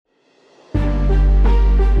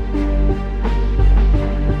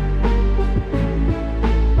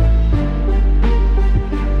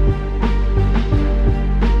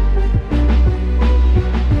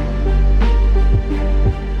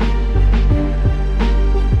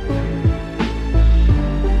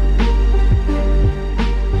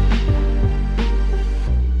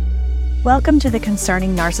Welcome to the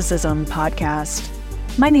Concerning Narcissism podcast.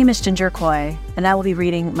 My name is Ginger Coy, and I will be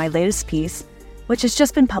reading my latest piece, which has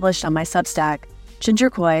just been published on my Substack,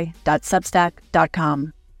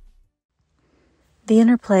 gingercoy.substack.com. The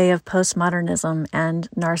Interplay of Postmodernism and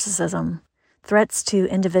Narcissism, Threats to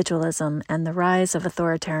Individualism and the Rise of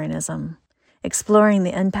Authoritarianism, exploring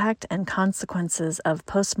the impact and consequences of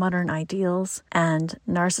postmodern ideals and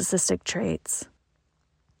narcissistic traits.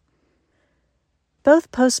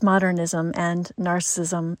 Both postmodernism and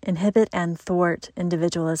narcissism inhibit and thwart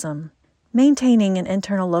individualism. Maintaining an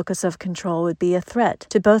internal locus of control would be a threat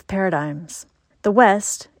to both paradigms. The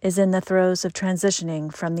West is in the throes of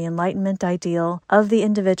transitioning from the Enlightenment ideal of the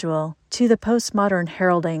individual to the postmodern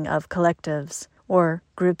heralding of collectives, or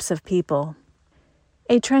groups of people.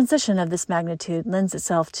 A transition of this magnitude lends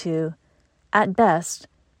itself to, at best,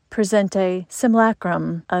 present a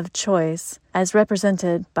simulacrum of choice as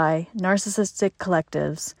represented by narcissistic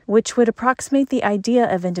collectives, which would approximate the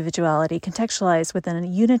idea of individuality contextualized within a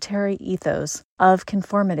unitary ethos of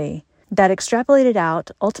conformity that, extrapolated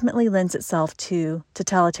out, ultimately lends itself to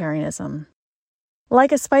totalitarianism.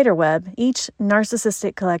 Like a spiderweb, each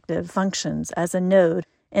narcissistic collective functions as a node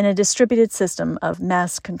in a distributed system of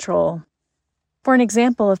mass control. For an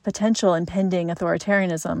example of potential impending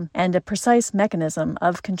authoritarianism and a precise mechanism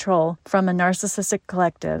of control from a narcissistic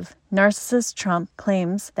collective, narcissist Trump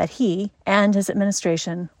claims that he and his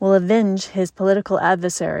administration will avenge his political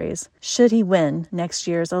adversaries should he win next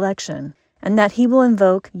year's election, and that he will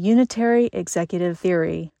invoke unitary executive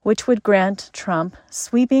theory, which would grant Trump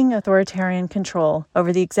sweeping authoritarian control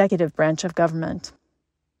over the executive branch of government.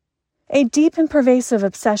 A deep and pervasive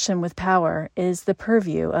obsession with power is the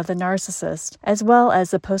purview of the narcissist as well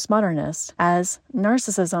as the postmodernist, as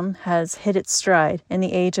narcissism has hit its stride in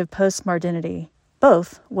the age of postmodernity,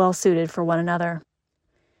 both well suited for one another.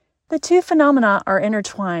 The two phenomena are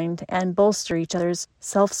intertwined and bolster each other's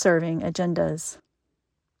self-serving agendas.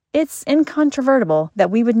 It's incontrovertible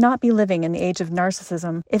that we would not be living in the age of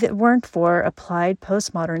narcissism if it weren't for applied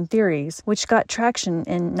postmodern theories, which got traction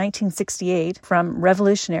in 1968 from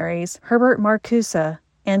revolutionaries Herbert Marcuse,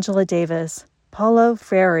 Angela Davis, Paulo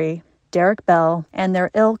Freire, Derek Bell, and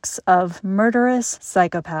their ilks of murderous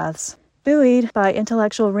psychopaths. Buoyed by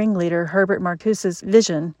intellectual ringleader Herbert Marcuse's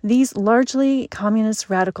vision, these largely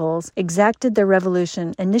communist radicals exacted their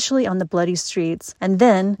revolution initially on the bloody streets, and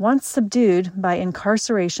then, once subdued by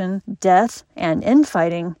incarceration, death, and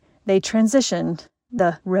infighting, they transitioned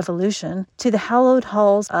the revolution to the hallowed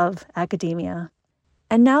halls of academia.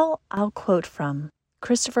 And now I'll quote from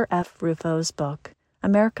Christopher F. Rufo's book,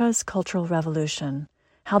 America's Cultural Revolution: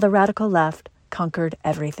 How the Radical Left Conquered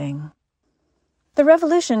Everything. The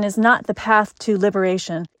revolution is not the path to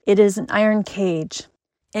liberation, it is an iron cage.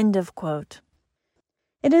 End of quote.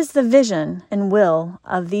 It is the vision and will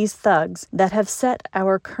of these thugs that have set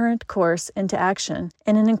our current course into action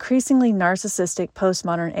in an increasingly narcissistic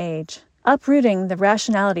postmodern age. Uprooting the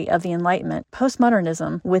rationality of the Enlightenment,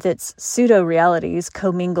 postmodernism, with its pseudo-realities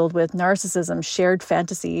commingled with narcissism's shared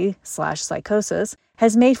fantasy/psychosis,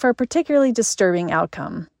 has made for a particularly disturbing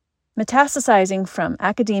outcome. Metastasizing from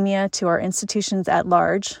academia to our institutions at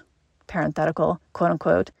large, parenthetical,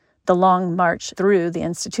 quote-unquote, the long march through the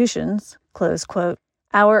institutions, close quote,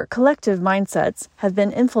 our collective mindsets have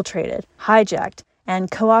been infiltrated, hijacked,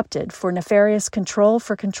 and co-opted for nefarious control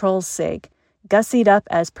for control's sake, gussied up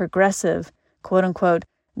as progressive, quote-unquote,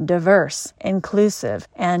 diverse, inclusive,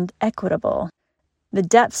 and equitable. The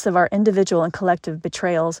depths of our individual and collective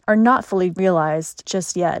betrayals are not fully realized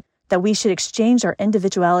just yet, that we should exchange our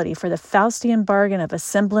individuality for the Faustian bargain of a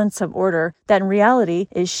semblance of order that in reality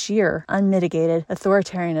is sheer, unmitigated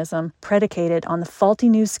authoritarianism predicated on the faulty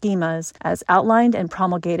new schemas as outlined and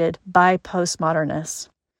promulgated by postmodernists.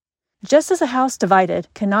 Just as a house divided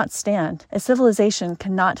cannot stand, a civilization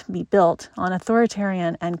cannot be built on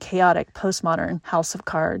authoritarian and chaotic postmodern house of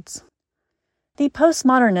cards. The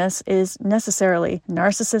postmodernist is necessarily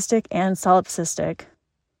narcissistic and solipsistic,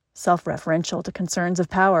 self-referential to concerns of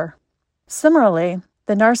power. Similarly,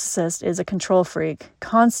 the narcissist is a control freak,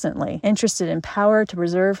 constantly interested in power to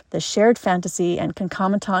preserve the shared fantasy and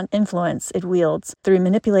concomitant influence it wields through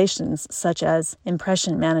manipulations such as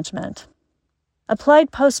impression management.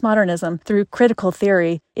 Applied postmodernism through critical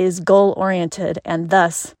theory is goal-oriented and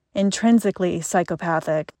thus intrinsically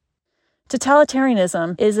psychopathic.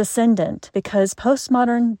 Totalitarianism is ascendant because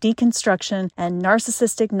postmodern deconstruction and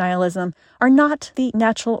narcissistic nihilism are not the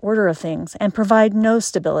natural order of things and provide no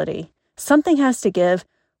stability. Something has to give.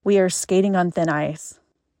 We are skating on thin ice.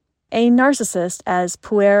 A narcissist, as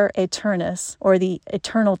puer aeternus, or the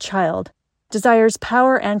eternal child, desires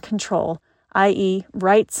power and control, i.e.,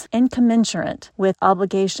 rights incommensurate with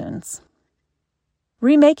obligations.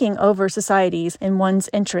 Remaking over societies in one's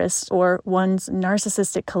interests or one's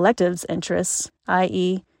narcissistic collective's interests,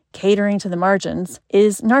 i.e., catering to the margins,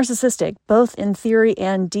 is narcissistic both in theory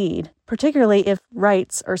and deed, particularly if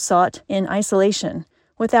rights are sought in isolation,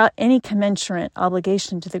 without any commensurate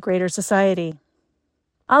obligation to the greater society.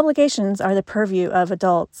 Obligations are the purview of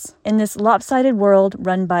adults. In this lopsided world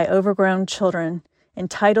run by overgrown children,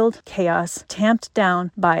 entitled chaos, tamped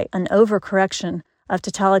down by an overcorrection of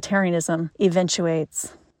totalitarianism,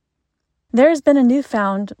 eventuates. There has been a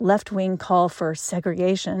newfound left-wing call for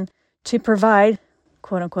segregation to provide,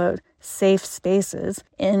 quote-unquote, safe spaces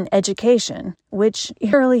in education, which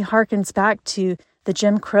eerily harkens back to the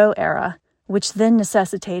Jim Crow era, which then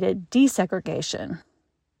necessitated desegregation.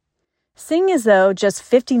 Seeing as though just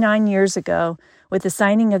 59 years ago, with the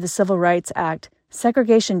signing of the Civil Rights Act,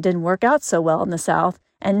 segregation didn't work out so well in the South,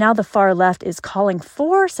 and now the far left is calling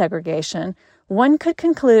for segregation, one could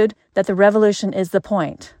conclude that the revolution is the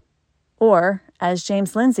point. Or, as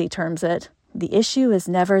James Lindsay terms it, the issue is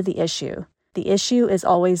never the issue. The issue is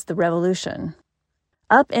always the revolution.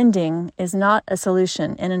 Upending is not a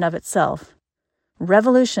solution in and of itself.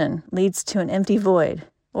 Revolution leads to an empty void,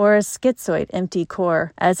 or a schizoid empty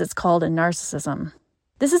core, as it's called in Narcissism.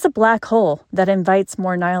 This is a black hole that invites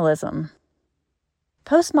more nihilism.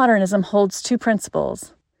 Postmodernism holds two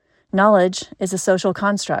principles. Knowledge is a social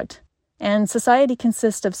construct, and society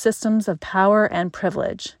consists of systems of power and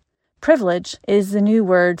privilege. Privilege is the new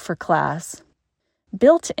word for class.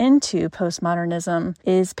 Built into postmodernism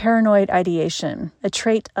is paranoid ideation, a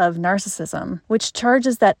trait of narcissism, which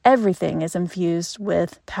charges that everything is infused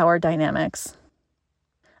with power dynamics.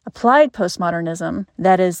 Applied postmodernism,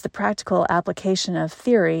 that is, the practical application of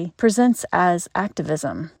theory, presents as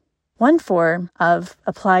activism. One form of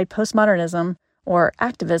applied postmodernism, or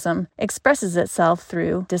activism, expresses itself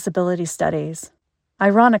through disability studies.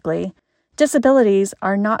 Ironically, disabilities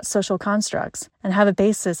are not social constructs and have a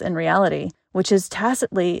basis in reality, which is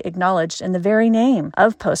tacitly acknowledged in the very name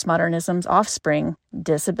of postmodernism's offspring,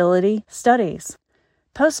 disability studies.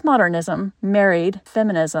 Postmodernism married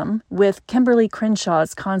feminism with Kimberly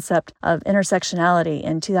Crenshaw's concept of intersectionality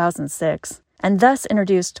in 2006, and thus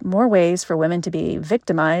introduced more ways for women to be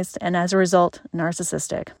victimized and, as a result,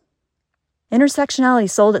 narcissistic. Intersectionality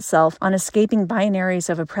sold itself on escaping binaries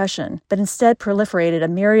of oppression, but instead proliferated a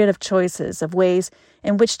myriad of choices of ways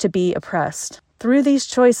in which to be oppressed. Through these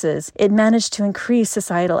choices, it managed to increase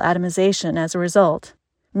societal atomization as a result.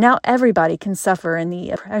 Now everybody can suffer in the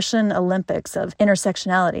oppression Olympics of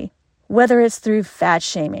intersectionality, whether it's through fat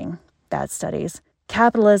shaming, bad studies,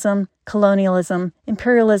 capitalism, colonialism,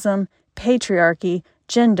 imperialism, patriarchy,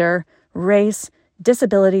 gender, race,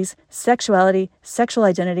 disabilities, sexuality, sexual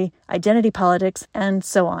identity, identity politics, and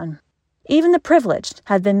so on. Even the privileged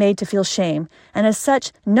have been made to feel shame, and as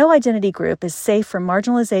such, no identity group is safe from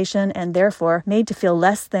marginalization and therefore made to feel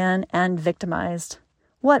less than and victimized.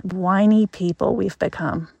 What whiny people we've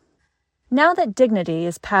become. Now that dignity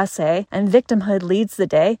is passé and victimhood leads the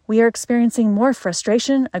day, we are experiencing more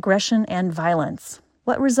frustration, aggression, and violence.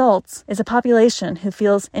 What results is a population who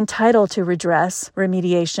feels entitled to redress,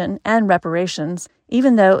 remediation, and reparations,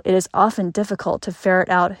 even though it is often difficult to ferret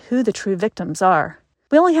out who the true victims are.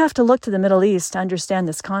 We only have to look to the Middle East to understand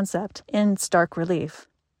this concept in stark relief.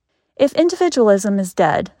 If individualism is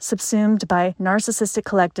dead, subsumed by narcissistic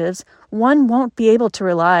collectives, one won't be able to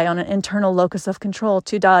rely on an internal locus of control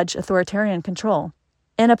to dodge authoritarian control.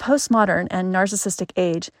 In a postmodern and narcissistic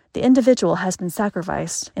age, the individual has been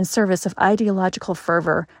sacrificed in service of ideological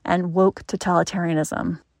fervor and woke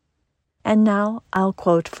totalitarianism. And now I'll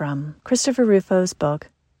quote from Christopher Rufo's book,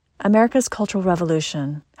 America's Cultural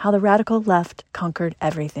Revolution: How the Radical Left Conquered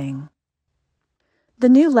Everything. The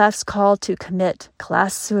New Left's call to commit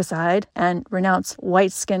class suicide and renounce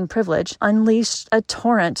white skin privilege unleashed a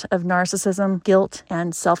torrent of narcissism, guilt,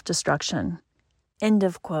 and self-destruction. End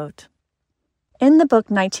of quote. In the book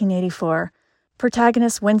 1984,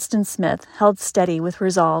 protagonist Winston Smith held steady with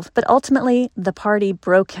resolve, but ultimately the party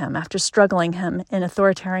broke him after struggling him in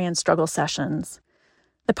authoritarian struggle sessions.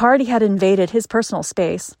 The party had invaded his personal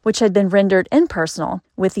space, which had been rendered impersonal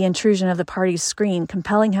with the intrusion of the party's screen,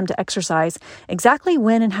 compelling him to exercise exactly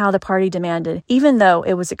when and how the party demanded, even though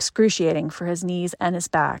it was excruciating for his knees and his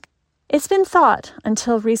back. It's been thought,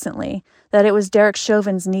 until recently, that it was Derek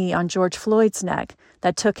Chauvin's knee on George Floyd's neck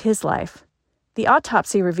that took his life. The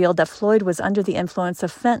autopsy revealed that Floyd was under the influence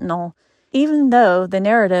of fentanyl, even though the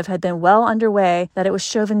narrative had been well underway that it was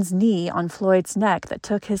Chauvin's knee on Floyd's neck that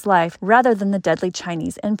took his life rather than the deadly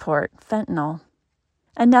Chinese import, fentanyl.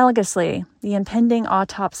 Analogously, the impending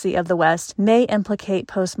autopsy of the West may implicate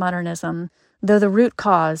postmodernism, though the root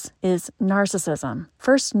cause is narcissism,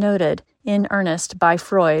 first noted in earnest by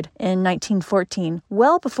Freud in 1914,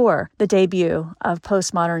 well before the debut of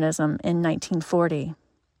postmodernism in 1940.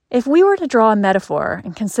 If we were to draw a metaphor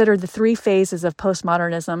and consider the three phases of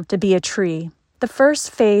postmodernism to be a tree, the first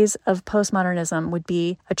phase of postmodernism would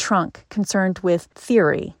be a trunk concerned with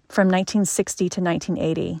theory from 1960 to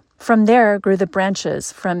 1980. From there grew the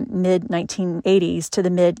branches from mid-1980s to the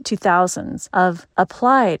mid-2000s of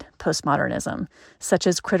applied postmodernism, such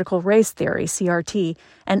as critical race theory, CRT,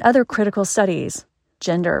 and other critical studies,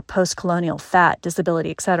 gender, post-colonial, fat,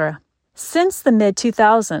 disability, etc. Since the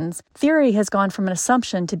mid-2000s, theory has gone from an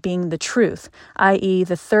assumption to being the truth, i.e.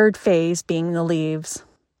 the third phase being the leaves.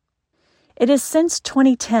 It is since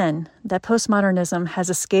 2010 that postmodernism has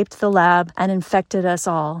escaped the lab and infected us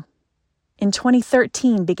all. In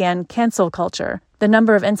 2013 began cancel culture, the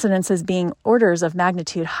number of incidences being orders of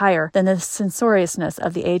magnitude higher than the censoriousness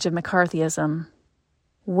of the age of McCarthyism.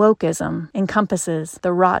 Wokeism encompasses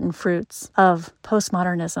the rotten fruits of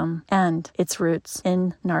postmodernism and its roots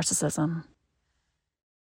in narcissism.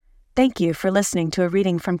 Thank you for listening to a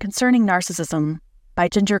reading from Concerning Narcissism by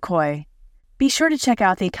Ginger Coy. Be sure to check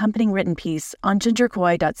out the accompanying written piece on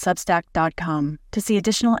gingercoy.substack.com to see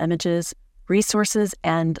additional images, resources,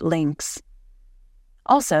 and links.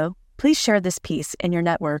 Also, please share this piece in your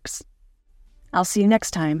networks. I'll see you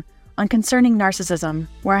next time on Concerning Narcissism,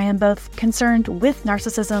 where I am both concerned with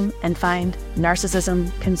narcissism and find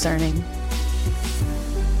narcissism concerning.